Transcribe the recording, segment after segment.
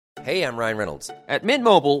Hey, I'm Ryan Reynolds. At Mint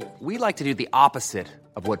Mobile, we like to do the opposite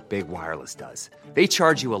of what Big Wireless does. They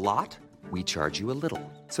charge you a lot, we charge you a little.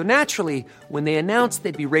 So naturally, when they announced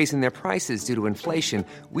they'd be raising their prices due to inflation,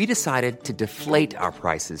 we decided to deflate our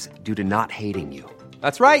prices due to not hating you.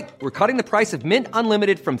 That's right. We're cutting the price of Mint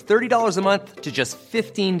Unlimited from $30 a month to just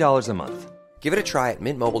 $15 a month. Give it a try at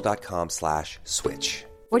mintmobile.com/switch.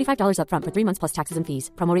 $45 up front for 3 months plus taxes and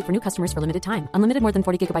fees. Promo rate for new customers for limited time. Unlimited more than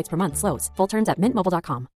 40 gigabytes per month. Slows full terms at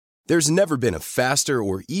mintmobile.com. There's never been a faster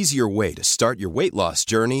or easier way to start your weight loss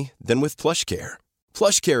journey than with PlushCare.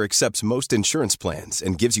 PlushCare accepts most insurance plans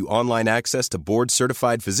and gives you online access to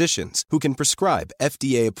board-certified physicians who can prescribe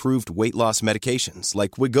FDA-approved weight loss medications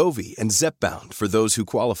like Wegovy and Zepbound for those who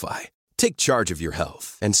qualify. Take charge of your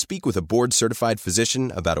health and speak with a board-certified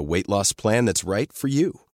physician about a weight loss plan that's right for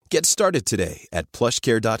you. Get started today at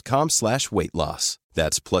plushcare.com/weight loss.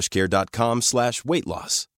 That's plushcare.com/weight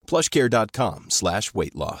loss.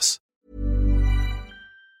 plushcare.com/weight loss.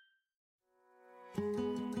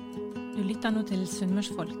 Du lytter nå til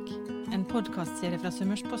Sunnmørsfolk, en podcastserie fra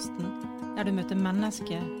Sunnmørsposten, der du møter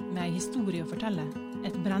mennesker med en historie å fortelle,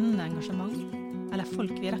 et brennende engasjement, eller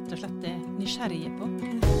folk vi rett og slett er nysgjerrige på.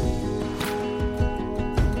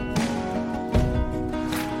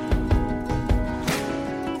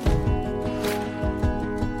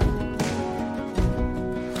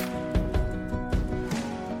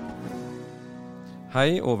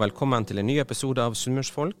 Hei og velkommen til en ny episode av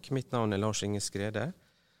Sunnmørsfolk. Mitt navn er Lars Inge Skrede.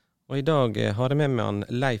 Og i dag har jeg med meg han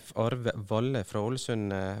Leif Arve Valle fra Ålesund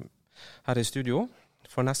her i studio.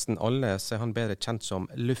 For nesten alle så er han bedre kjent som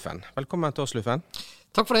Luffen. Velkommen til oss, Luffen.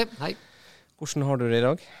 Takk for det, hei. Hvordan har du det i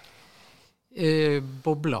dag?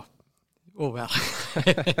 Bobla over.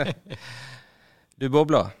 Du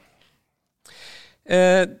bobler.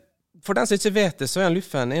 For den som ikke vet det, så er han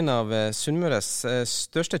Luffen en av Sunnmøres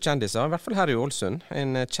største kjendiser, i hvert fall her i Ålesund.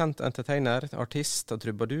 En kjent entertainer, artist og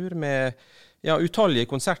trubadur med utallige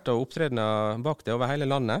konserter og opptredener bak det over hele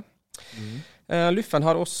landet. Luffen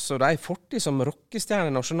har også en fortid som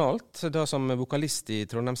rockestjerne nasjonalt, da som vokalist i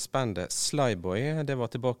Trondheimsbandet Slyboy. Det var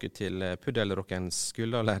tilbake til puddelrockens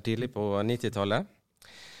guldalder tidlig på 90-tallet.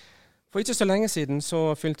 For ikke så lenge siden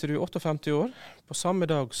så fylte du 58 år, på samme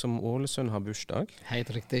dag som Ålesund har bursdag. Helt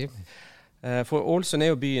riktig. For Ålesund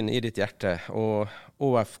er jo byen i ditt hjerte, og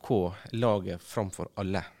ÅFK laget framfor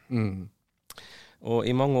alle. Og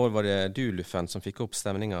i mange år var det du, Luffen, som fikk opp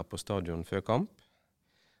stemninga på stadion før kamp.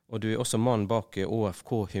 Og du er også mann bak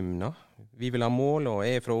ÅFK-hymna. Vi vil ha mål og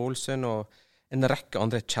er fra Ålesund, og en rekke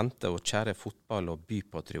andre kjente og kjære fotball- og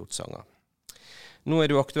bypatriotsanger. Nå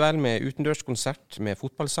er du aktuell med utendørskonsert med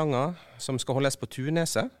fotballsanger som skal holdes på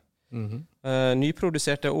Tuneset.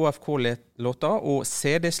 Nyproduserte ÅFK-låter og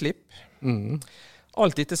CD-slipp.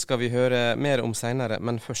 Alt dette skal vi høre mer om senere,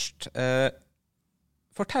 men først.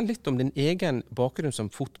 Fortell litt om din egen bakgrunn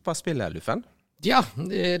som fotballspiller, Luffen. Ja,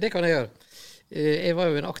 det kan jeg gjøre. Jeg var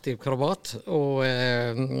jo en aktiv krabat, og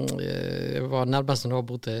jeg var nærmest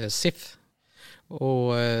nabo til SIF.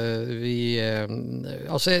 Og jeg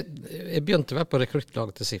begynte å være på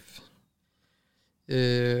rekruttlaget til SIF.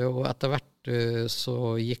 Og etter hvert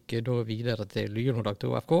så gikk jeg da videre til juniorlag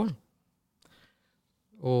til ÅFK.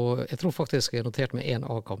 Og jeg tror faktisk jeg noterte med en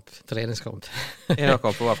A-kamp, treningskamp. En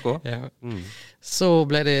A-kamp på ÅFK? Ja. Så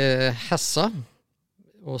ble det Hessa,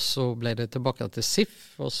 og så ble det tilbake til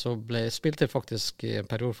SIF, og så spilte jeg faktisk en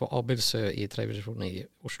periode for Abildsø i 3. divisjon i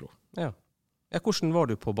Oslo. Ja. Hvordan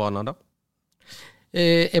var du på banen da?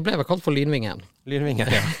 Jeg ble vel kalt for Lynvingen. Lynvingen,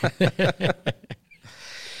 ja.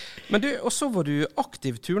 Men du, og så var du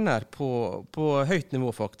aktiv turner på høyt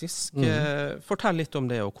nivå faktisk. Fortell litt om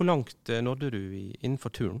det, og hvor langt nådde du innenfor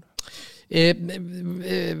turn? Jeg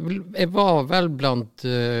var vel blant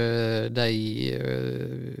de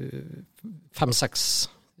 5-6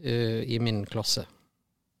 i min klasse.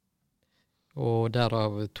 Og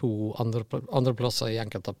derav 2 andre plasser i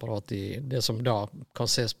enkeltapparat i det som da kan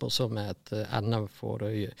ses på som et NM for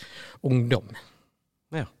ungdom.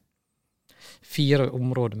 Ja. 4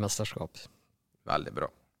 områdemesterskap. Veldig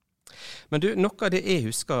bra. Men du, noe av det jeg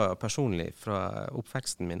husker personlig fra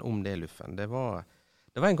oppveksten min om det, Luffen, det var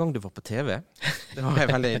en gang du var på TV. Det var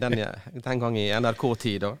veldig den gang i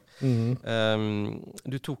NRK-tid da.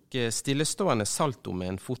 Du tok stillestående salto med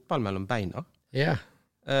en fotball mellom beina. Ja.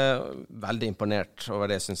 Veldig imponert over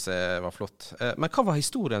det, synes jeg var flott. Men hva var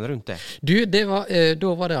historien rundt det? Du, da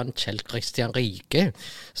var det han Kjell Kristian Rike,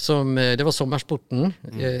 det var sommersporten,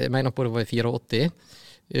 jeg mener på det var i 84.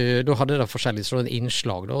 Da hadde det forskjellige sånne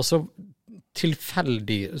innslag, da, og så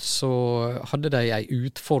tilfeldig så hadde de en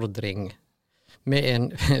utfordring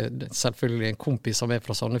med selvfølgelig en kompis som er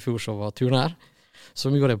fra Sandefjord som var turner,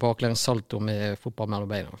 som gjorde baklengs salto med fotball mellom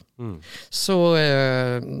beina. Så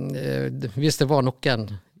hvis det var noen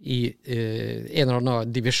i en eller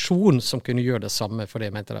annen divisjon som kunne gjøre det samme, for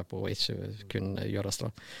det mente de på ikke kunne gjøres da,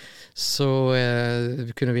 så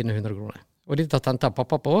vi kunne vinne 100 kroner. Og dette tente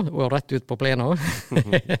pappa på, og rett ut på plenen.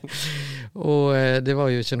 Og det var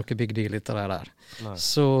jo ikke noe big deal etter det der. Nei.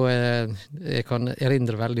 Så jeg kan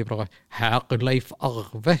erindre veldig bra. Her Leif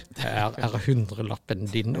Arve, her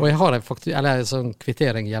 100-lappen din. Og jeg har en sånn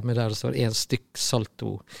kvittering hjemme der det står 1 stykk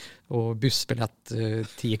salto og bussbillett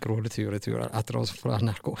 10 kroner tur etter oss fra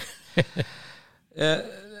NRK.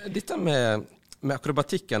 Dette med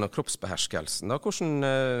akrobatikken og kroppsbeherskelsen, da, hvordan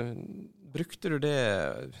brukte du det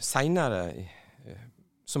senere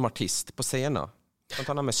som artist på scenen? Blant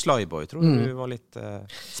annet med Slyboy, tror du var litt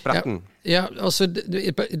spretten? Ja, altså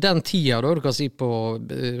den tida da, du kan si på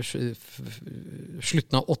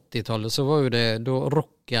slutten av 80-tallet, så var jo det da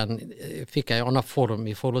rocken fikk en annen form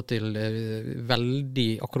i forhold til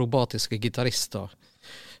veldig akrobatiske gitarister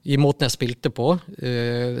i måten jeg spilte på,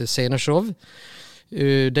 sceneshow.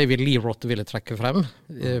 David Lee Roth ville trekke frem,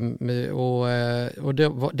 og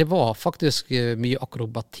det var faktisk mye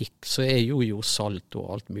akrobatikk, så jeg gjorde jo salt og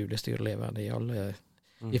alt mulig styrlevende i alle,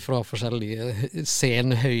 fra forskjellige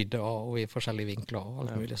scenehøyder og i forskjellige vinkler og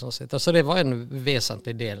alt mulig sånn sett. Så det var en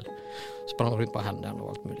vesentlig del, sprang rundt på hendene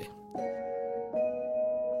og alt mulig.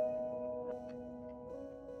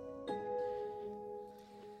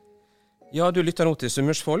 Ja, du lytter nå til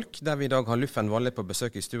Sunnmørsfolk, der vi i dag har Luffen Valle på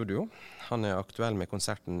besøk i studio. Han er aktuell med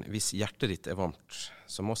konserten «Hvis hjertet ditt er varmt»,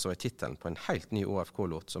 som også er titelen på en helt ny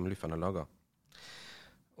ÅFK-låt som Luffen har laget.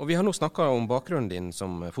 Og vi har nå snakket om bakgrunnen din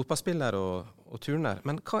som fotballspiller og turner,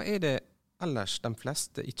 men hva er det ellers de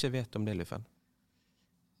fleste ikke vet om det, Luffen?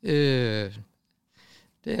 Det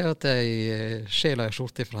er at jeg skjeler en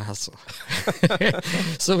skjorte fra hessa.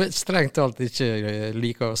 Som strengt talt ikke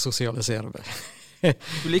liker å sosialisere meg.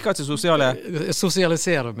 Du liker ikke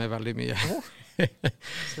sosialisere meg veldig mye.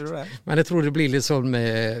 Ser du det? Men jeg tror det blir litt sånn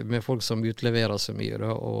med folk som utleverer så mye,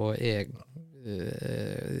 da, og jeg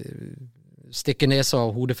stikker nesa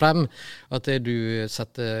og hodet frem, at det du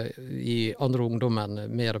setter i andre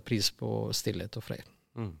ungdommen mer pris på stillhet og fred.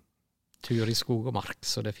 Tur i skog og mark,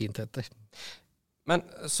 så det er fint heter. Men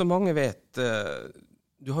som mange vet,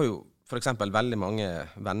 du har jo for eksempel veldig mange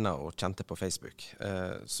venner og kjente på Facebook,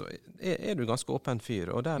 så er du ganske åpen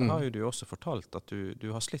fyr, og der har jo du også fortalt at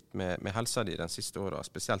du har slitt med helsa di den siste året,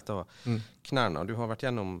 spesielt da knærne. Du har vært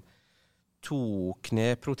gjennom 2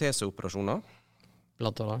 kneproteseoperasjoner.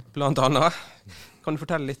 Blant annet. Kan du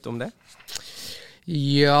fortelle litt om det?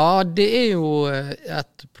 Ja, det er jo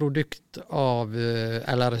et produkt av,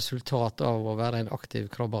 eller resultat av å være en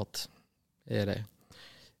aktiv krabat, er det.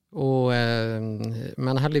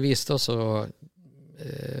 Men heldigvis da så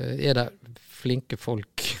er det flinke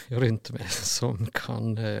folk rundt meg som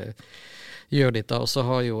kan gjøre dette, og så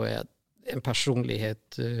har jo jeg en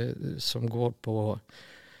personlighet som går på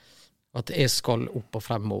at jeg skal opp og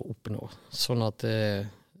frem og oppnå, sånn at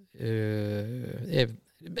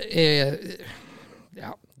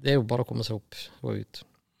ja, det er jo bare å komme seg opp og ut.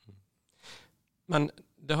 Men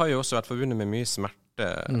det har jo også vært forbundet med mye smerte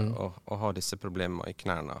å ha disse problemene i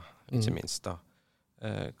knærne, ikke minst da.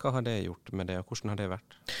 Hva har det gjort med det, og hvordan har det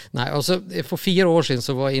vært? Nei, altså for 4 år siden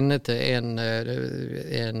så var jeg inne til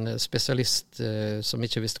en spesialist som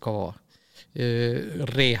ikke visste hva var.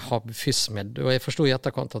 Rehab Fysmed, og jeg forstod i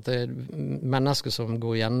etterkant at det er mennesker som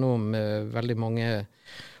går gjennom veldig mange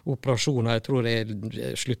operasjoner. Jeg tror jeg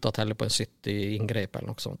sluttet å telle på en 70 inngrep eller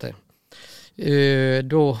noe sånt.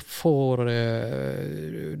 Da får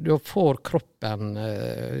kroppen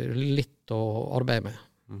litt å arbeide med.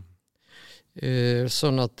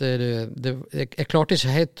 Sånn at jeg klarte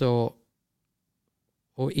ikke helt å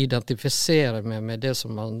identifisere meg med det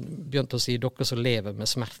som man begynte å si, dere som lever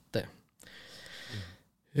med smerte.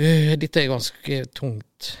 Dette er ganske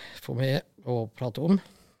tungt for meg å prate om.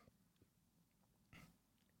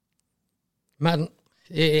 Men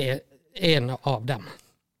jeg er en av dem.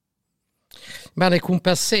 Men jeg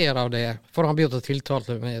kompenserer det, for han begynte å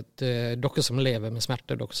tiltale med dere som lever med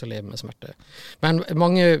smerte, dere som lever med smerte. Men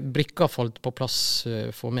mange brikker falt på plass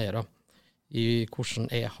for meg da, i hvordan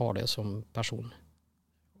jeg har det som person.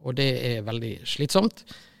 Og det er veldig slitsomt,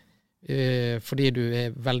 fordi du er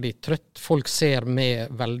veldig trøtt. Folk ser meg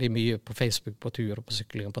veldig mye på Facebook, på tur og på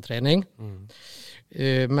sykling og på trening.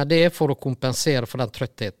 Men det er for å kompensere for den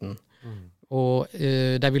trøttheten. Og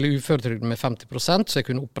de ville uføretrygde med 50%, så jeg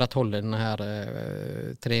kunne opprettholde denne her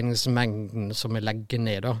treningsmengden som jeg legger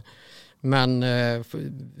ned da. Men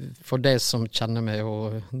for det som kjenner meg,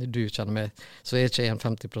 og du kjenner meg, så er ikke jeg en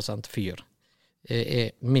 50% fyr.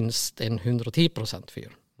 minst en 110%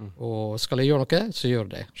 fyr. Og skal jeg gjøre noe, så gjør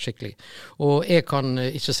det skikkelig. Og jeg kan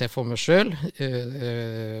ikke se for meg selv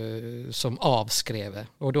som avskrevet.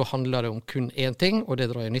 Og da handler det om kun én ting, og det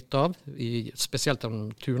drar jeg nytte av, spesielt om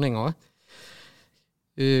turninger.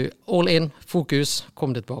 All in, fokus,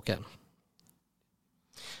 kom det tilbake igjen.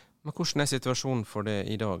 Men hvordan situasjonen for det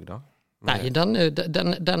i dag da? Nei,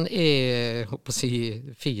 den jeg håper å si,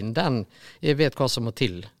 fin. Jeg vet hva som må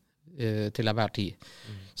til enhver tid.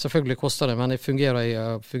 Selvfølgelig koster det, men jeg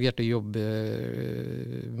fungerte i jobb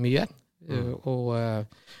mye.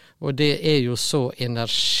 Og det jo så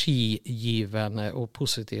energigivende og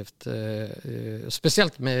positivt.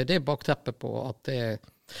 Spesielt med det bakteppet på at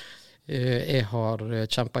jeg har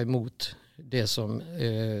kjempet imot det som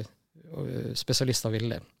spesialister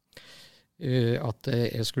ville. At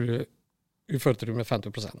jeg skulle uføretrygd med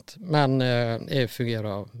 50%. Men jeg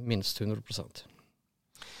fungerer minst 100%.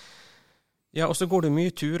 Ja, og så går det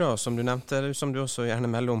mye turer, som du nevnte, som du også gjerne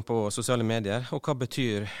melder om på sosiale medier. Og hva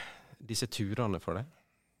betyr disse turene for deg?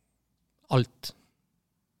 Alt.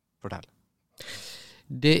 Fortell.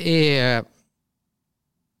 Det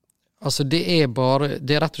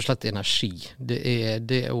rett og slett energi.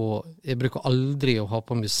 Jeg bruker aldri å ha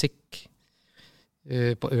på musikk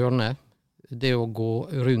på ørene. Det å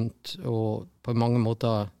gå rundt og på mange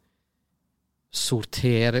måter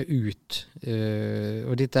sortere ut.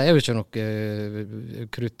 Og dette jo ikke noe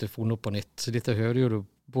krutt funnet opp på nytt. Så dette hører jo du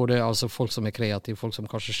både altså folk som kreative, folk som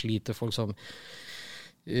kanskje sliter, folk som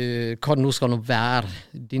hva det nå skal nå være.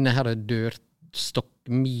 Denne her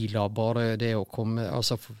dørstokkmila, bare det å komme,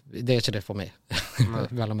 altså det ikke det for meg,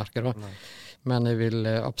 vel å merke da. Nei. Men jeg vil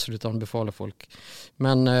absolutt anbefale folk.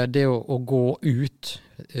 Men det å gå ut,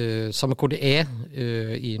 samme hvor det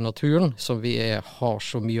i naturen, som vi har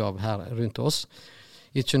så mye av her rundt oss,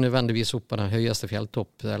 ikke nødvendigvis opp på den høyeste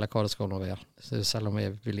fjelltopp, eller hva det skal nå være, selv om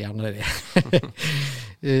jeg vil gjerne det.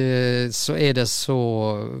 Så det så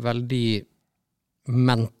veldig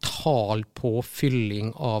mental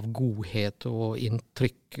påfylling av godhet og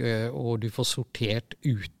inntrykk, og du får sortert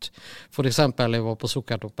ut. For eksempel, jeg var på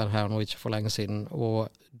Sukkertoppen her nå ikke for lenge siden,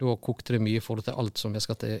 og da kokte det mye i forhold til alt som jeg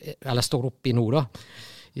skal til, eller står opp i nå da,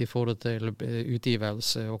 i forhold til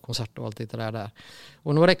utgivelse og konsert og alt det der.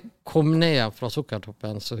 Og når jeg kom ned igjen fra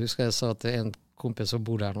Sukkertoppen, så husker jeg sa til en kompis som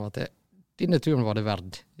bor der nå, at denne turen var det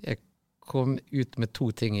verd. Jeg kom ut med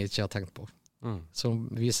 2 ting jeg ikke har tenkt på, som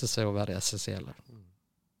viser seg å være essensielle.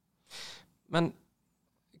 Men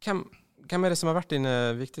hvem det som har vært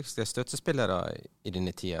dine viktigste støttespillere i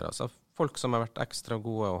dine tider? Altså folk som har vært ekstra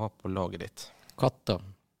gode å ha på laget ditt? Katter.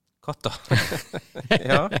 Katter?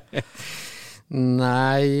 Ja.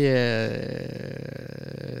 Nei,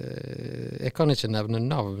 jeg kan ikke nevne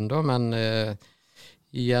navn da, men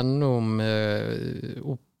gjennom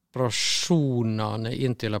operasjonene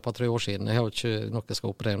inntil et par 3 år siden, jeg har ikke noe jeg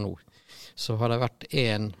skal operere nå, så har det vært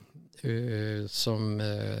en som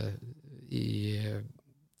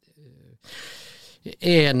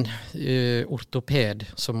en ortoped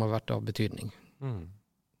som har vært av betydning.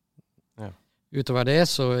 Ja. Utover det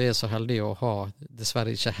så jeg så heldig å ha,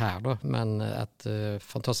 dessverre ikke her da, men et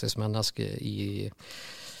fantastisk menneske i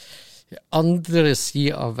andre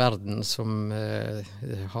siden av verden som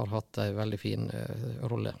har hatt en veldig fin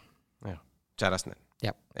rolle. Ja, kjæresten din.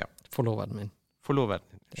 Ja, forloveden min. Forloveden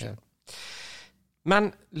din, ja.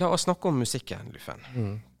 Men la oss snakke om musikken, Luffen.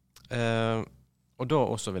 Og da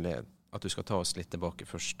også vil jeg at du skal ta oss litt tilbake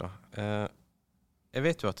først da. Jeg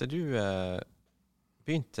vet jo at du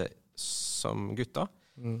begynte som gutta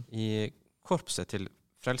i korpset til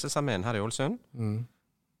Frelsesarmeen her i Ålesund.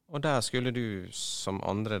 Og der skulle du som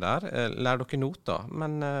andre der lære dere noter,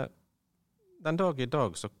 men den dag i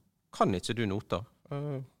dag så kan ikke du noter.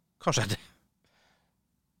 Hva skjedde?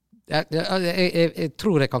 Jeg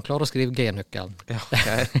tror jeg kan klare å skrive G-nøkkelen. Ja,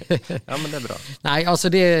 okay. Ja, men det bra. Nei, altså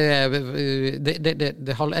jeg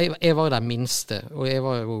var den minste, og jeg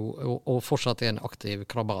var jo og fortsatt en aktiv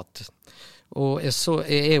krabat. Og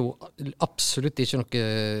jeg jo absolutt ikke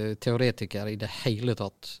noen teoretiker i det hele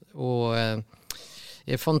tatt. Og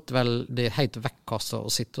jeg fant vel det helt vekkastet å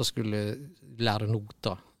sitte og skulle lære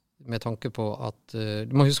noter. Med tanke på at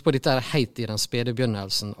du må huske på dette helt i den spede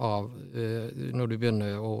begynnelsen av når du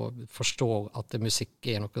begynner å forstå at musikk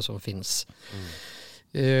noe som finnes.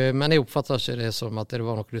 Men jeg oppfattet ikke det som at det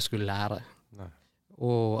var noe du skulle lære. Nei.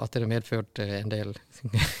 Og at det medførte en del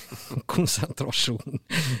konsentrasjon.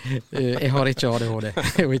 Jeg har ikke ADHD,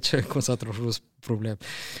 og ikke konsentrasjonsproblem.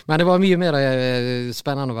 Men det var mye mer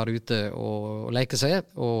spennende å være ute og leke seg,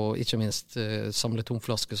 og ikke minst samle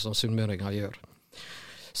tomflasker som sunnmøringer gjør.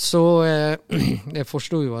 Så jeg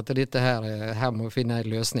forstod jo at dette her må vi finne en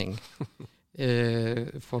løsning.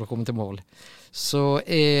 for å komme til mål. Så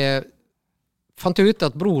jeg fant ut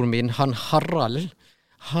at bror min, han Harald,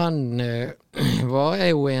 han er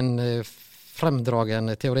jo en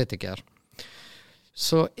fremdragende teoretiker.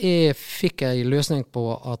 Så jeg fikk en løsning på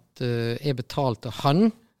at jeg betalte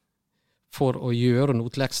han for å gjøre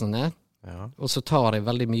notleksene, og så tar jeg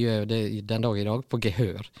veldig mye av det den dag i dag på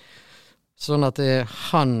gehør. Sånn at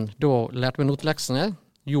han da lærte meg notleksene,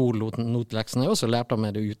 gjorde notleksene, og så lærte han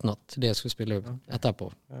meg det uten at det skulle spille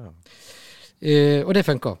etterpå. Og det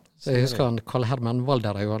funket. Så jeg husker han Karl Hermann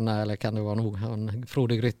Valderøy, eller hvem det var nå, han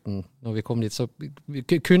Frode Grytten, når vi kom dit, så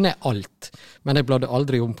kunne jeg alt, men jeg bladde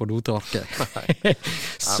aldri om på notearket.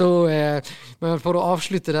 Så, men for å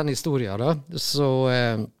avslutte den historien da, så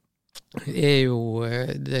jo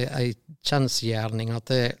det en kjensgjerning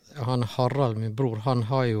at han Harald, min bror, han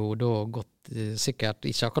har jo da gått sikkert,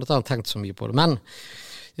 ikke akkurat han tenkt så mye på det, men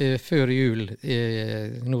før jul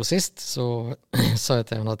nå sist, så sa jeg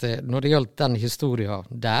til han at når det gjaldt den historien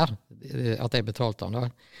der, at jeg betalte han da,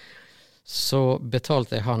 så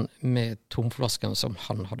betalte jeg han med tomflasken som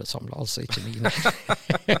han hadde samlet, altså ikke mine.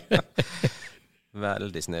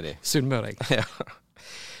 Veldig snedig. Sunnmøring. Ja.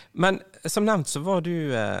 Men som nevnt så var du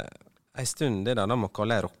en stund det da man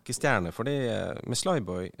kaller rockestjerne, fordi med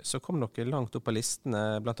Slyboy så kom dere langt opp på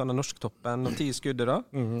listene, blant annet Norsktoppen og 10 skuddet da.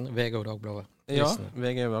 VG og Dagbladet. Ja,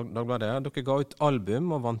 VG og Dagbladet. Dere ga ut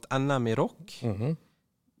album og vant NM i rock.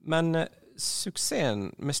 Men suksessen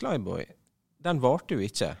med Slyboy, den varte jo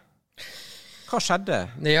ikke. Hva skjedde?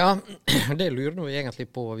 Ja, det lurer vi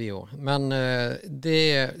egentlig på vi også. Men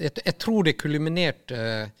jeg tror det kulminerte,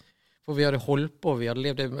 for vi hadde holdt på, vi hadde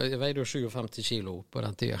levd, jeg veide jo 57 kilo på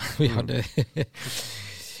den tiden. Vi hadde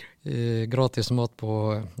gratis mat på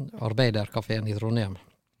Arbeiderkaféen i Trondheim.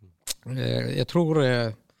 Jeg tror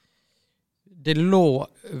det lå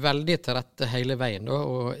veldig til rette hele veien da,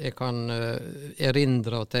 og jeg kan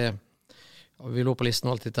erindre at vi lå på listen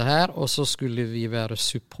og alt dette her, og så skulle vi være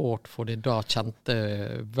support for det da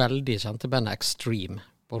veldig kjente bandet Extreme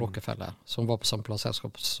på Rockefeller, som var på samme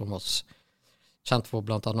plassselskap som oss, kjent for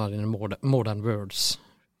blant annet Modern Words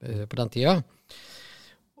på den tiden.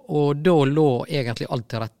 Og da lå egentlig alt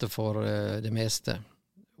til rette for det meste.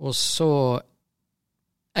 Og så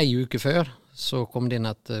en uke før så kom det inn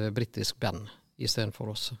et britisk band i stedet for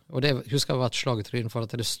oss. Og det husker jeg var et slag i trynet for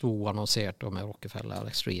at det stod annonsert med Rockefeller,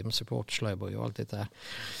 Extreme, Support, Slyboy og alt dette her.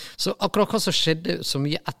 Så akkurat hva som skjedde så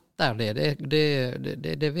mye etter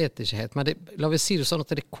det vet jeg ikke helt. Men la vi si det sånn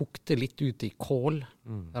at det kokte litt ut i kål,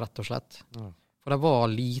 rett og slett. For det var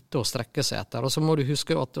lite å strekke seg etter. Og så må du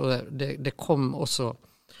huske at det kom også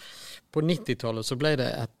på 90-tallet så ble det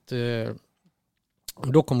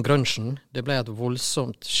da kom grunchen. Det ble et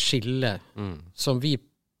voldsomt skille som vi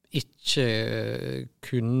ikke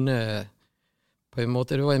kunne på en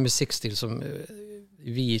måte. Det var en musikkstil som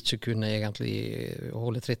vi ikke kunne egentlig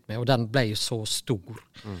holde tritt med, og den ble så stor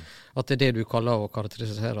at det du kaller å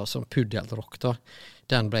karakterisere som puddelrock da,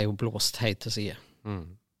 den ble jo blåst helt til side.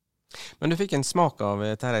 Men du fikk en smak av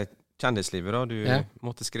dette kjendislivet da, du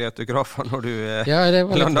måtte skrive autografer når du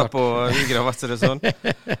landet på Vigra, var det sånn?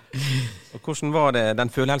 Og hvordan var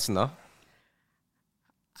den følelsen da?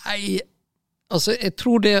 Nei, altså jeg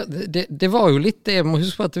tror det var jo litt det, jeg må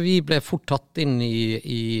huske på at vi ble fort tatt inn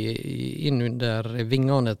inn under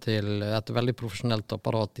vingene til et veldig profesjonelt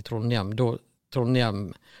apparat i Trondheim. Da Trondheim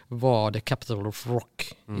var the capital of rock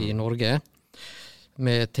i Norge,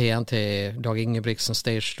 med TNT, Dag Ingebrigtsen,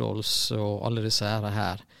 Stage Dolls og alle disse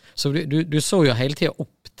her. Så du så jo hele tiden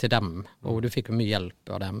opp til dem, og du fikk jo mye hjelp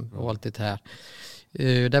av dem, og alt dette her.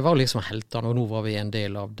 Det var liksom heltene, og nå var vi en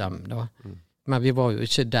del av dem da. Men vi var jo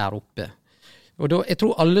ikke der oppe. Og da, jeg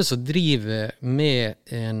tror alle som driver med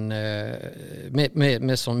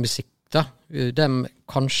med sånn musikk da, de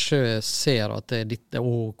kanskje ser at det er litt,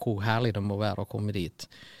 hvor herlig det må være å komme dit.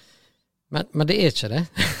 Men det er ikke det.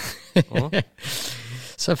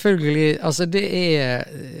 Selvfølgelig, altså det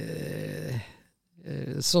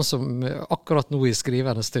sånn som akkurat nå i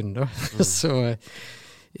skrivende stund da, så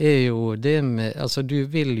jo det med, altså du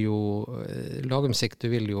vil jo lage musikk, du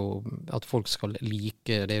vil jo at folk skal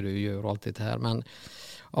like det du gjør og alt dette her, men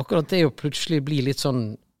akkurat det å plutselig bli litt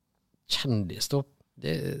sånn kjendis da,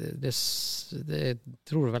 det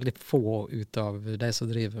tror jeg veldig få ut av de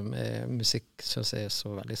som driver med musikk, synes jeg er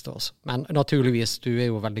så veldig stas. Men naturligvis, du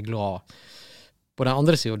er jo veldig glad på den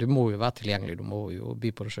andre siden, du må jo være tilgjengelig, du må jo by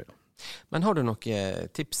på det selv. Men har du noen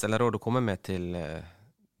tips eller råd å komme med til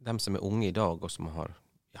dem som er unge i dag, og som har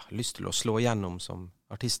lyst til å slå igjennom som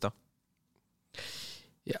artister?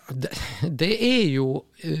 Ja, det er jo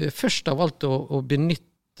først av alt å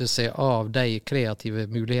benytte seg av de kreative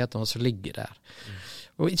mulighetene som ligger der.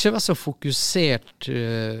 Og ikke være så fokusert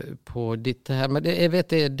på dette her, men jeg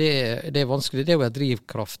vet det vanskelig. Det jo en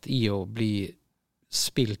drivkraft i å bli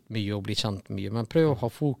spilt mye og bli kjent mye, men prøv å ha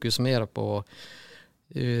fokus mer på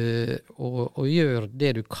å gjøre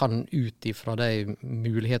det du kan ut ifra de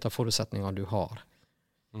muligheter og forutsetninger du har.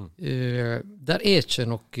 Der ikke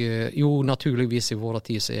nok, jo naturligvis i våre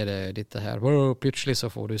tid så det dette her, plutselig så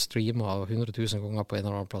får du streama 100 000 ganger på en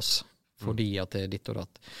eller annen plass, fordi at det ditt og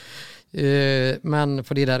datt. Men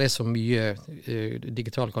fordi det så mye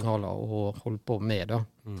digitale kanaler å holde på med da.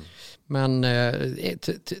 Men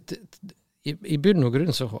i bunn og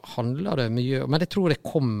grunn så handler det mye, men jeg tror det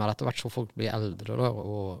kommer etter hvert så folk blir eldre da,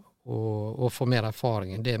 og får mer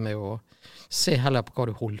erfaring enn det med å se heller på hva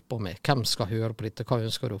du holder på med. Hvem skal høre på dette? Hva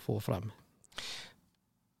ønsker du å få frem?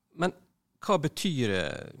 Men hva betyr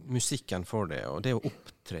musikken for deg, og det å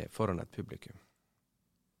opptre foran et publikum?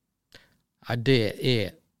 Ja, det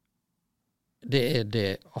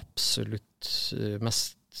det absolutt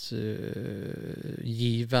mest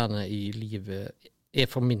givende i livet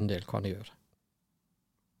for min del hva det gjør.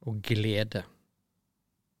 Og glede.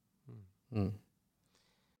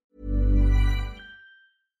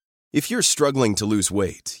 If you're struggling to lose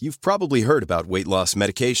weight, you've probably heard about weight loss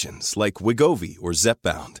medications like Wegovy or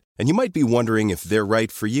Zepbound, and you might be wondering if they're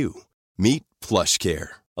right for you. Meet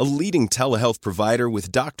PlushCare, a leading telehealth provider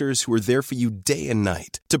with doctors who are there for you day and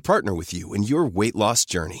night to partner with you in your weight loss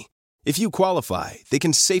journey. If you qualify, they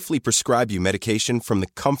can safely prescribe you medication from the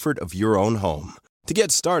comfort of your own home. To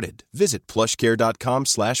get started, visit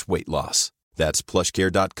plushcare.com/weightloss. That's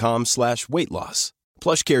plushcare.com/weightloss.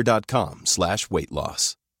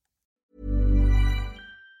 plushcare.com/weightloss.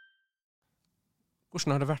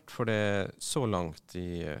 Hvordan har det vært for det så langt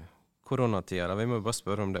i koronatida? Vi må jo bare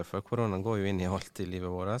spørre om det, for koronaen går jo inn i alt i livet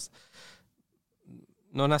vårt.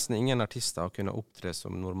 Når nesten ingen artister har kunnet opptre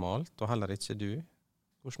som normalt, og heller ikke du.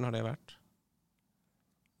 Hvordan har det vært?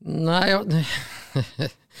 Nei, ja...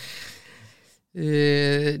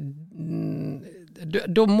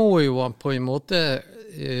 da må jo han på en måte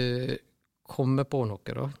komme på noe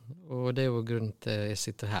da, og det jo grunnen til jeg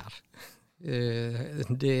sitter her.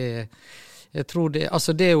 Jeg tror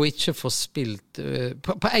altså det å ikke få spilt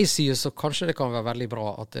på en side så kanskje det kan være veldig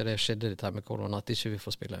bra at det skjedde dette her med korona, at ikke vi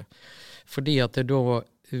får spille, fordi at da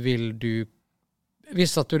vil du,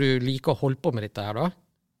 hvis at du liker å holde på med dette her da,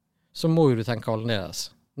 så må jo du tenke annerledes.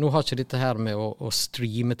 Nå har ikke dette her med å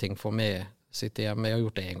streame ting for meg sitte hjemme. Jeg har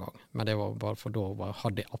gjort det en gang, men det var bare for da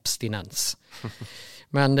hadde jeg abstinens.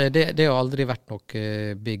 Men det har aldri vært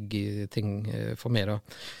noe big ting for meg da.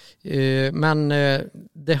 Men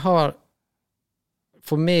det har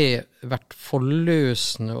for meg vært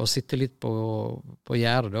forløsende å sitte litt på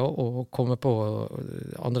gjerdet da, og komme på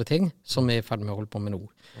andre ting som jeg ferdig med å holde på med nå.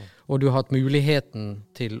 Og du har hatt muligheten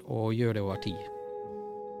til å gjøre det over tid.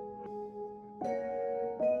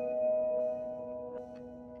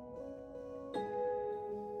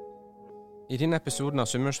 I denne episoden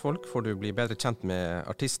av Sunnmørsfolk får du bli bedre kjent med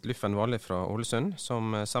artist Lyffen Valle fra Ålesund,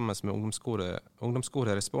 som sammen med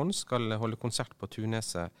ungdomskoret Respons skal holde konsert på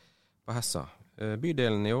Tuneset på Hessa,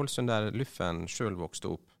 bydelen i Ålesund der Lyffen selv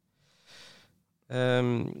vokste opp.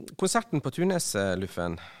 Konserten på Tuneset,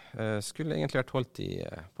 Lyffen, skulle egentlig vært holdt i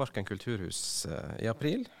Parken Kulturhus i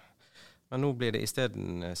april, men nå blir det i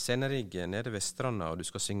stedet scenerigg nede ved stranda, og du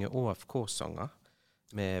skal synge ÅFK-sanger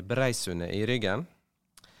med Breisundet i ryggen.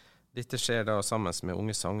 Dette skjer da sammen med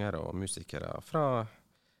unge sangere og musikere fra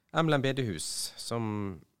Emblem Bedehus,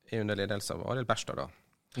 som under ledelse av Arild Berstad da.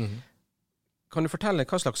 Kan du fortelle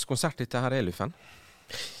hva slags konsert dette her Lyffen?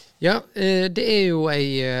 Ja, det jo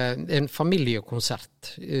en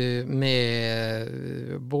familiekonsert med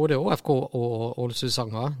både ÅFK og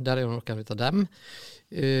Ålesund-sanger. Der jo noen av dem.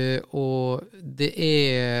 Og det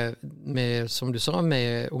med, som du sa,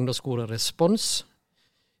 med ungdomskoret Respons,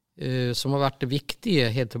 som har vært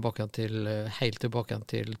viktige helt tilbake til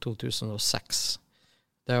 2006.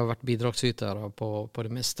 Det har vært bidragsytere på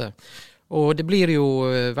det meste. Og det blir jo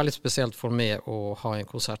veldig spesielt for meg å ha en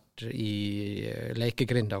konsert i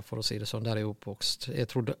Lekegrinda, for å si det sånn, der jeg oppvokst. Jeg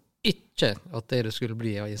trodde ikke at det skulle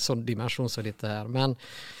bli i en sånn dimensjon som dette her. Men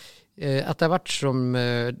etter hvert som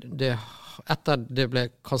etter det ble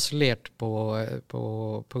kansellert på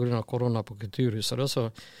grunn av korona på Kulturhuset, da,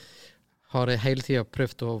 så har jeg hele tiden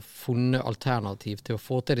prøvd å funne alternativ til å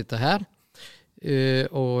få til dette her.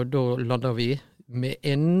 Og da landet vi med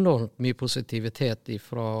enormt mye positivitet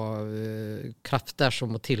fra krefter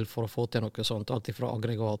som må til for å få til noe sånt. Alt fra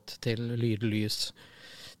aggregat til lydlys,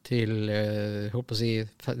 til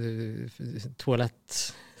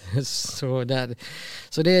toalett, Så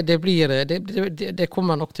det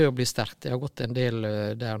kommer nok til å bli sterkt. Jeg har gått en del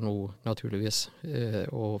der nå, naturligvis,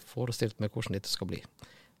 og forestilt meg hvordan dette skal bli.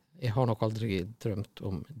 Jeg har nok aldri drømt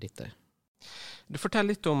om dette. Du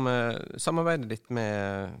forteller litt om samarbeidet ditt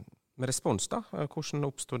med Respons, da. Hvordan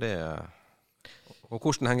oppstod det, og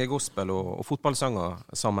hvordan henger gospel og fotballsanger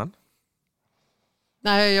sammen?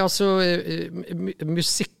 Nei, altså,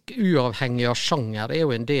 musikk uavhengig av sjanger er jo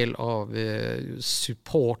en del av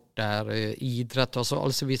supporter, idrett, altså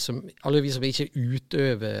alle vi som ikke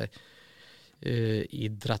utøver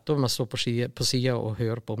idrett, og man står på siden og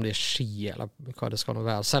hører på om det er ski, eller hva det skal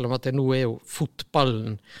være. Selv om at det nå er jo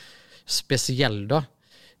fotballen spesiell, da.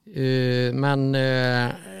 Men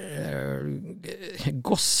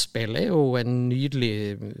gospel er jo en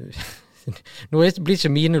nydelig... Nå blir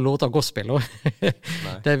ikke mine låter gospel,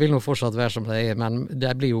 det vil nå fortsatt være som det er, men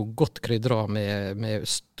det blir jo godt krydret med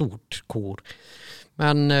stort kor.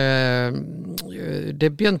 Men det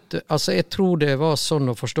begynte, altså jeg tror det var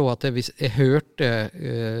sånn å forstå at jeg hørte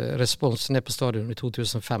Respons ned på stadion i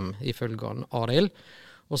 2005 ifølge han Arild,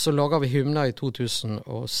 og så laget vi hymna i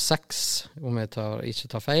 2006, om jeg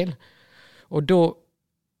ikke tar feil, og da,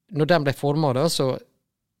 når den ble formet da, så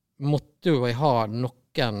måtte jo jeg ha noen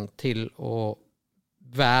til å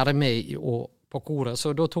være med på koret,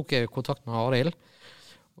 så da tok jeg kontakt med Arild,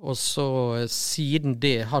 og så siden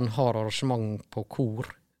det han har arrangement på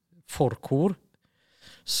kor, for kor,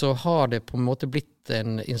 så har det på en måte blitt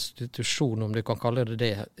en institusjon, om du kan kalle det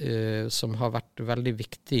det, som har vært veldig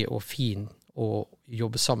viktig og fin å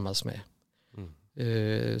jobbe sammen med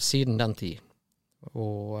siden den tid,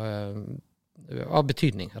 og av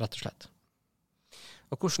betydning, rett og slett.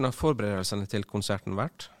 Og hvordan har forberedelsene til konserten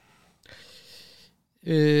vært?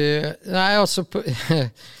 Nei, altså på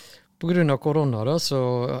grunn av korona da,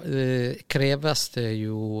 så kreves det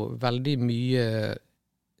jo veldig mye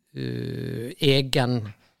egen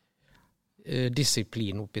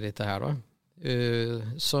disiplin oppi dette her da.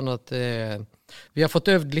 Sånn at vi har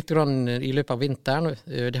fått øvd litt grann i løpet av vinteren.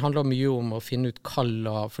 Det handler mye om å finne ut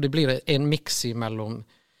kalla, for det blir en mix mellom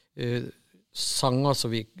sanger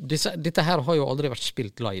som dette her har jo aldri vært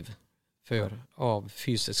spilt live før av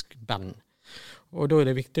fysisk band, og da er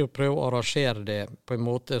det viktig å prøve å arrangere det på en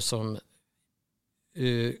måte som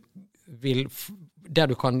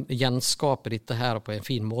der du kan gjenskape dette her på en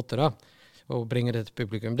fin måte da, og bringe det til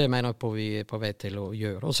publikum. Det mener jeg vi er på vei til å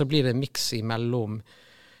gjøre, og så blir det en mix mellom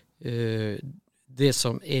det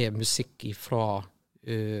som er musikk fra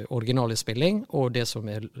originale spilling og det som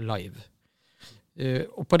er live.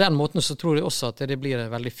 Og på den måten så tror jeg også at det blir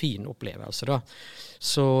en veldig fin opplevelse da.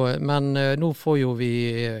 Så, men nå får jo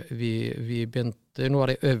vi begynt, nå har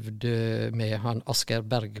jeg øvd med han Asker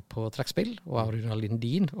Berg på trekkspill og Runa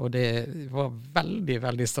Lindin, og det var veldig,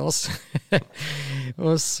 veldig stas.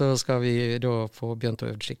 Og så skal vi da få begynt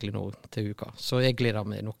å øve skikkelig nå til uka. Så jeg gleder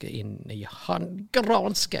meg noe inn i han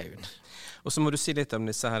Granskauen. Og så må du si litt om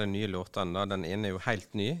disse her nye låtene da. Den ene er jo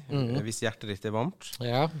helt ny, Hvis hjertet ditt er varmt.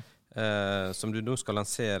 Ja. Som du nå skal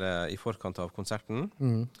lansere i forkant av konserten.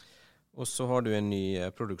 Og så har du en ny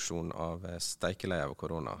produksjon av Steikeleie av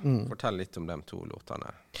korona. Fortell litt om de to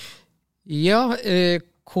låtene. Ja,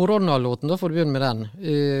 koronalåten, da får du begynne med den.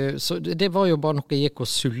 Så det var jo bare noe jeg gikk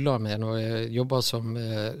og sulla med når jeg jobbet som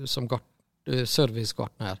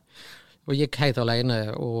servicegartner. Og gikk helt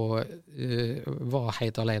alene, og var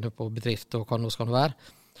helt alene på bedrift, og hva nå skal det være.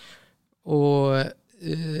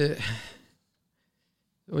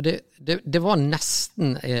 Og det var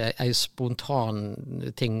nesten en spontan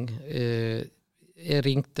ting. Jeg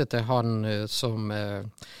ringte til han som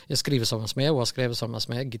jeg skriver sammen med, og har skrevet sammen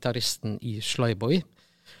med, gitaristen i Slyboy,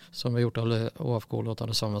 som har gjort alle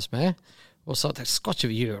OFK-låtene sammen med, og sa at skal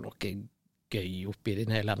ikke vi gjøre noe gøy oppi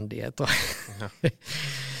din elendighet? Ja.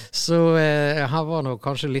 Så han var nok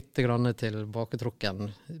kanskje litt grann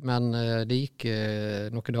tilbaketrukken, men det gikk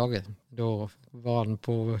noen dager. Da var han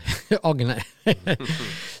på agne.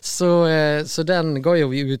 Så den ga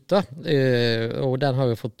jo vi ut da, og den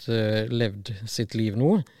har jo fått levd sitt liv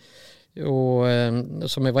nå. Og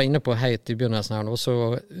som jeg var inne på helt i begynnelsen her nå,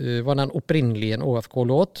 så var den opprinnelig en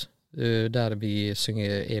OFK-låt, der vi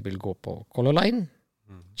synger «Jeg vil gå på Color Line».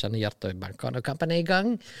 Kjenner hjertet i bankene, og kampen er i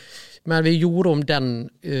gang. Men vi gjorde om den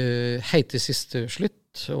helt til siste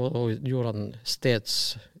slutt, og gjorde den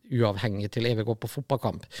stedsuavhengig til jeg vil gå på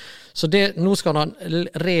fotballkamp. Så nå skal den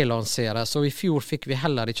relanseres, og i fjor fikk vi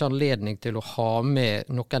heller ikke anledning til å ha med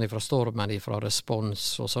noen fra Stormen, fra Respons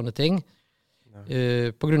og sånne ting,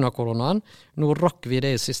 på grunn av koronaen. Nå rakk vi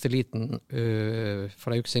det i siste liten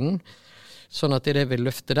fra uke siden, sånn at det vil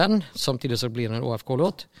løfte den, samtidig så blir det en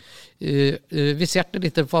OFK-låt. Hvis hjertet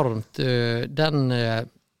ditt er varmt, den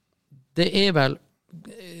det vel,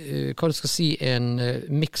 hva du skal si, en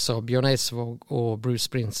mix av Bjørn Eidsvåg og Bruce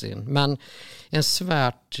Springsteen, men en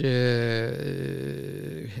svært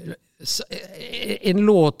en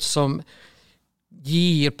låt som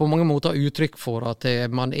gir på mange måter uttrykk for at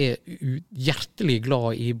man hjertelig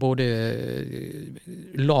glad i både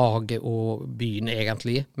laget og byen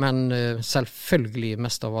egentlig, men selvfølgelig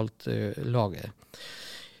mest av alt laget.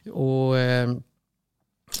 Og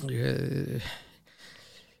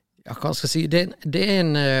ja, hva skal jeg si, det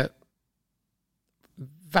en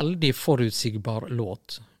veldig forutsigbar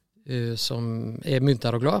låt som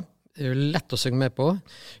munter og glad, lett å synge med på.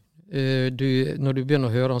 Når du begynner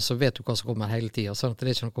å høre den, så vet du hva som kommer hele tiden, sånn at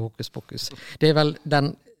det ikke noe hokus pokus. Det vel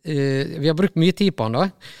den, vi har brukt mye tid på den da,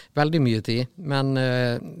 veldig mye tid, men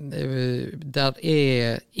der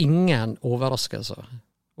ingen overraskelser,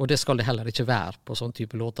 og det skal det heller ikke være på sånn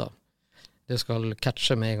type låter. Det skal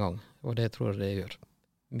catche med en gang, og det tror jeg det gjør,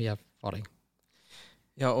 med erfaring.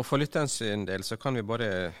 Ja, og for lytterens del så kan vi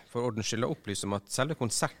bare for ordens skyld opplyse om at selve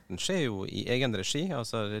konserten skjer jo i egen regi,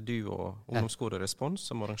 altså det du og Ungdomskor og Respons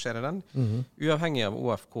som arrangerer den, uavhengig av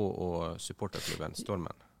OFK og supporterklubben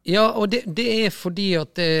Stormen. Ja, og det fordi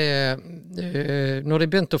at når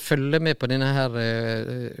jeg begynte å følge med på denne her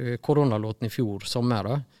koronalåten i fjor sommer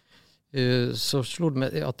da, så slo det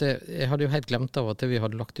meg at jeg hadde jo helt glemt av at vi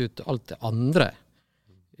hadde lagt ut alt det andre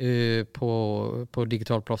på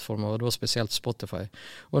digitale plattformer, og det var spesielt Spotify.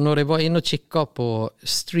 Og når jeg var inne og kikket på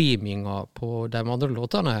streaminga på de andre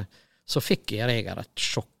låtene, så fikk jeg et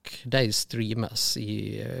sjokk. De streames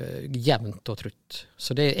jevnt og trutt.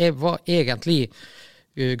 Så det var egentlig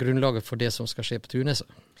grunnlaget for det som skal skje på Tuneset.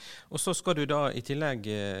 Og så skal du da i tillegg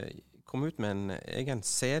komme ut med en egen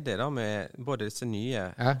CD da, med både disse nye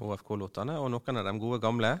OFK-låtene og noen av de gode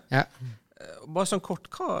gamle. Ja. Bare sånn kort,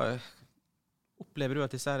 hva opplever du at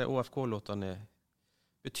disse OFK-låtene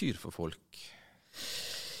betyr for folk?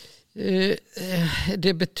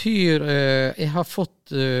 Det betyr, jeg har fått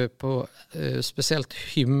på spesielt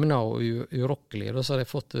hymner og urokkelig, så har jeg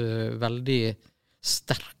fått veldig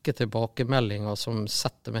sterke tilbakemeldinger som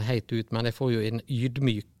setter meg helt ut, men jeg får jo en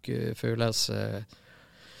ydmyk følelse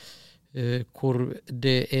hvor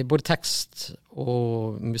det både tekst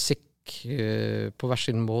og musikk på hver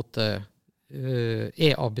sin måte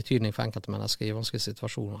av betydning for enkelte mennesker i vanskelige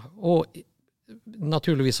situasjoner. Og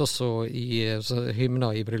naturligvis også i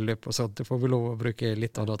hymner i bryllup og sånt. Det får vi lov å bruke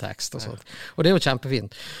litt av tekst og sånt. Og det jo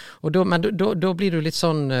kjempefint. Men da blir det litt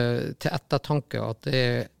sånn til ettertanke at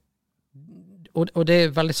og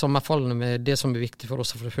det veldig sammenfallende med det som viktig for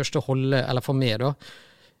oss, for det første for meg da,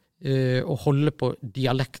 å holde på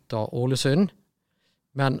dialekter Ålesund,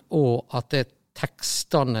 men også at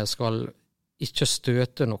tekstene skal ikke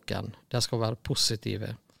støte noen. De skal være positive,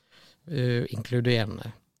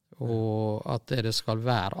 inkluderende, og at det skal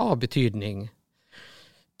være av betydning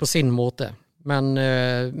på sin måte. Men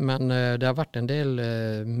det har vært en del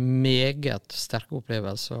meget sterke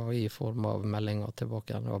opplevelser i form av meldinger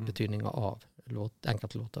tilbake og betydninger av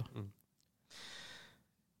enkelte låter.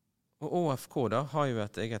 Og OFK da har jo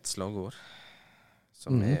et eget slagord,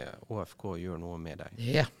 som OFK gjør noe med deg.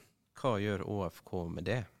 Ja. Hva gjør OFK med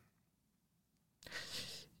det?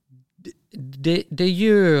 Det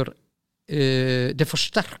gjør det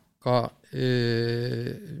forsterker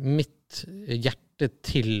mitt hjerte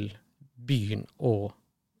til byen og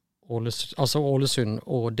Ålesund,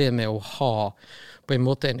 og det med å ha på en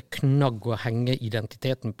måte en knagg å henge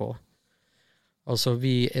identiteten på. Altså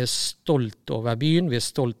vi stolt over byen, vi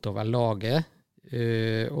stolt over laget,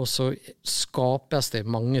 og så skapes det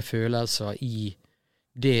mange følelser i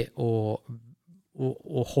det å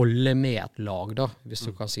holde med et lag da, hvis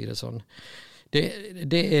du kan si det sånn.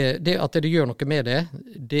 Det at det gjør noe med det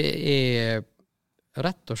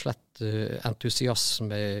rett og slett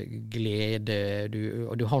entusiasme, glede,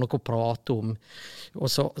 og du har noe å prate om, og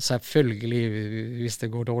så selvfølgelig, hvis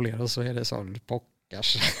det går dårligere, så det sånn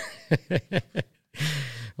pokkers.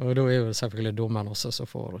 Og da jo selvfølgelig dommeren også som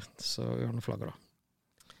får ørneflagget da.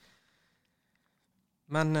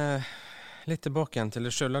 Men litt tilbake igjen til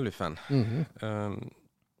det selv, Luffen.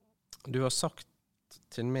 Du har sagt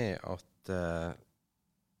til meg at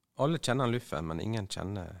alle kjenner Luffen, men ingen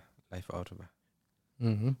kjenner Leif Arve.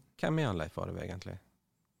 Hvem han Leif Arve egentlig?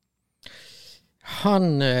 Han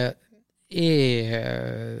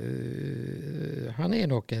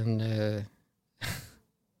nok en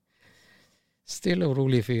stille og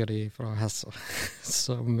rolig fyr fra Hessa,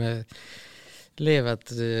 som lever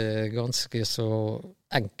et ganske så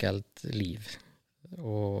enkelt liv,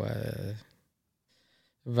 og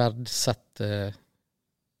verdsetter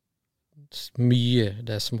mye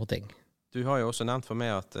det små ting. Du har jo også nevnt for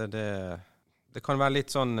meg at det kan være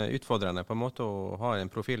litt sånn utfordrende på en måte å ha en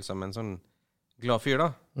profil som en sånn glad fyr,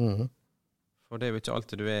 da. For det er jo ikke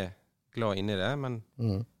alltid du er glad inni det, men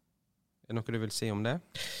er det noe du vil si om det?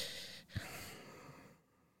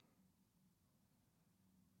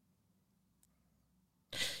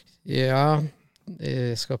 Ja,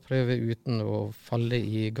 jeg skal prøve uten å falle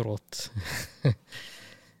i gråt.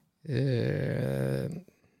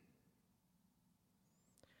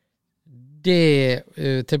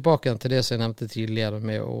 Tilbake til det som jeg nevnte tidligere,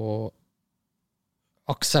 med å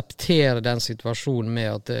akseptere den situasjonen med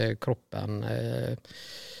at kroppen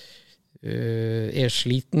er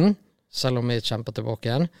sliten, selv om jeg kjemper tilbake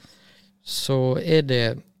igjen, så er det,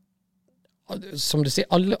 som du sier,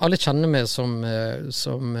 alle kjenner meg som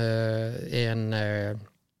en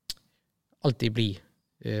alltid blid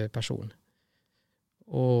person.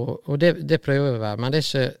 Og det prøver jeg å være, men det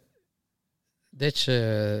er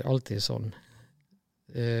ikke alltid sånn.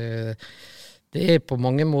 Det er på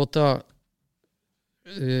mange måter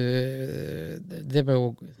det med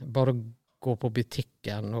å bare gå på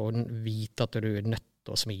butikken og vite at du er nødt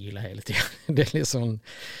til å smile hele tiden. Det er litt sånn.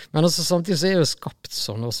 Men også, samtidig så er det jo skapt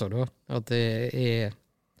sånn også, da, at det er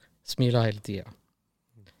smiler hele tiden.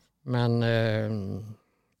 Men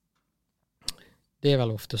det er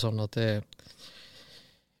vel ofte sånn at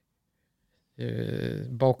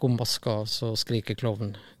bakom maska så skriker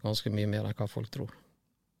klovnen ganske mye mer enn hva folk tror.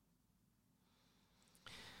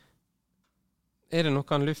 Er det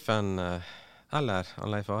noen Luffen eller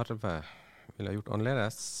Leif Arve ville ha gjort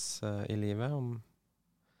annerledes i livet om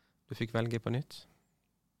du fikk velge på nytt?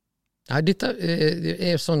 Nei, dette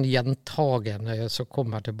er sånn gjentagende som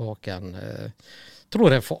kommer tilbake igjen,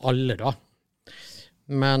 tror jeg for alle da.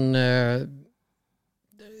 Men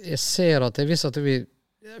jeg ser at hvis jeg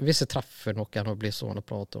treffer noen og blir sånn og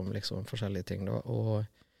prater om liksom forskjellige ting da, og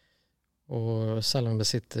selv om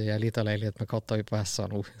jeg sitter i en liten leilighet med katter på hessa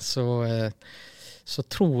nå, så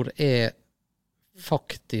tror jeg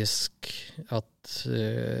faktisk at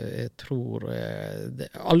jeg tror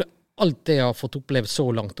alt det jeg har fått opplevd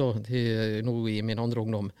så langt da, nå i min andre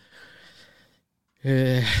ungdom,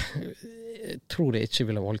 jeg tror jeg ikke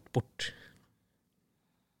ville valgt bort.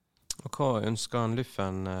 Og hva ønsker han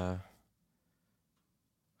Luffen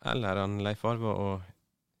eller han Leif Arve å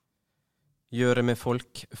gjøre med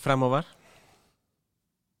folk fremover?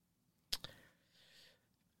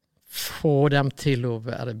 Få dem til å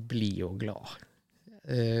være blid og glad.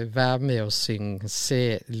 Være med og synge,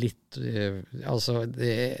 se litt, jeg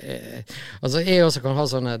også kan ha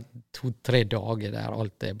sånne 2-3 dager der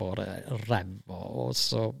alt er bare ræva, og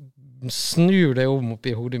så snur det om opp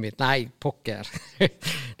i hodet mitt. Nei, pokker,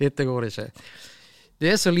 dette går ikke. Det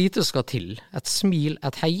er så lite skal til. Et smil,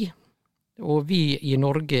 et hei. Og vi i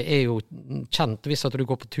Norge er jo kjent, hvis at du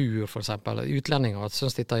går på tur for eksempel, utlendinger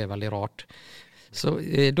synes dette er veldig rart. Så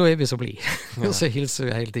da er vi så blid, og så hilser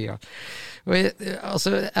vi hele tiden. Og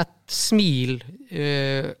altså, et smil,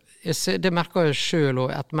 det merker jeg selv,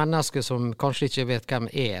 og et menneske som kanskje ikke vet hvem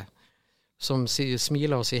er, som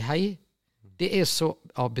smiler og sier hei, det er så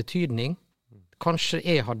av betydning. Kanskje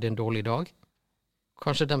jeg hadde en dårlig dag.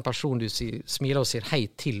 Kanskje den personen du smiler og sier hei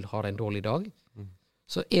til har en dårlig dag.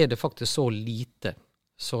 Så er det faktisk så lite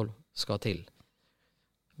som skal til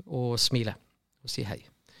å smile og si hei.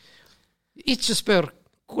 Ikke spør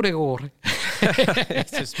hvor det går.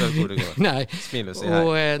 Ikke spør hvor det går. Nei. Smil og si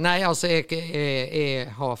hei. Nei, altså jeg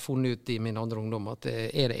har funnet ut i min andre ungdom at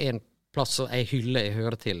er det en plass som jeg hyller jeg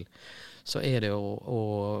hører til, så er det å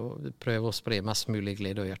prøve å spre mest mulig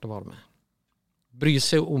glede og hjertevarme. Bry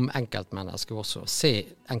seg om enkeltmennesker også. Se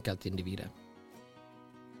enkeltindividet.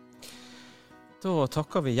 Da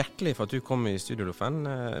takker vi hjertelig for at du kom i studio, Luffen.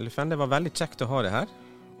 Luffen, det var veldig kjekt å ha deg her.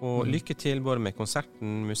 Og lykke til både med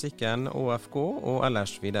konserten, musikken, ÅFK og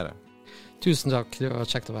ellers videre. Tusen takk, det var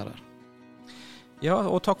kjekt å være her. Ja,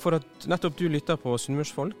 og takk for at nettopp du lytter på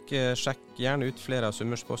Sunnmørsfolk. Sjekk gjerne ut flere av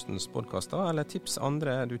Sunnmørspostens podcaster, eller tips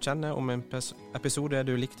andre du kjenner om en episode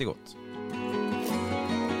du likte godt.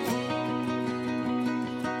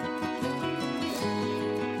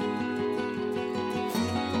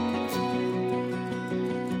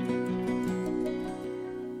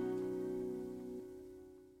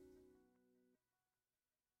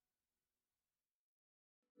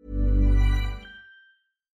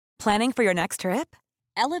 Planning for your next trip?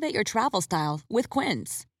 Elevate your travel style with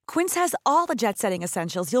Quince. Quince has all the jet-setting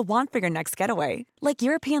essentials you'll want for your next getaway, like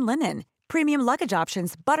European linen, premium luggage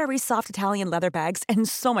options, buttery soft Italian leather bags, and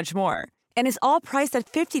so much more. And is all priced at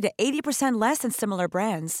 50 to 80% less than similar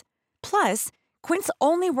brands. Plus, Quince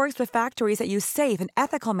only works with factories that use safe and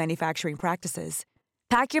ethical manufacturing practices.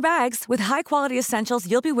 Pack your bags with high-quality essentials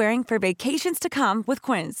you'll be wearing for vacations to come with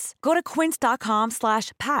Quince. Go to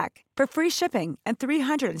quince.com/pack for free shipping and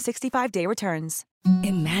 365-day returns.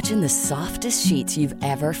 Imagine the softest sheets you've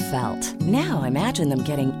ever felt. Now imagine them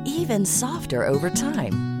getting even softer over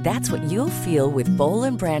time. That's what you'll feel with Boll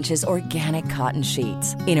 & Branch's organic cotton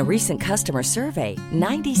sheets. In a recent customer survey,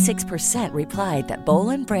 96% replied that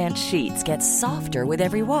Boll & Branch sheets get softer with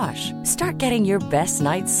every wash. Start getting your best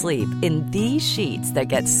night's sleep in these sheets that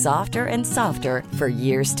get softer and softer for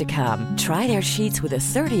years to come. Try their sheets with a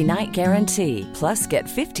 30-night guarantee. Plus, get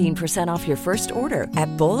 15% off your first order at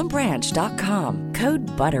bollandbranch.com. Code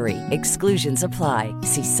BUTTERY. Exclusions apply.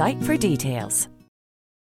 See site for details.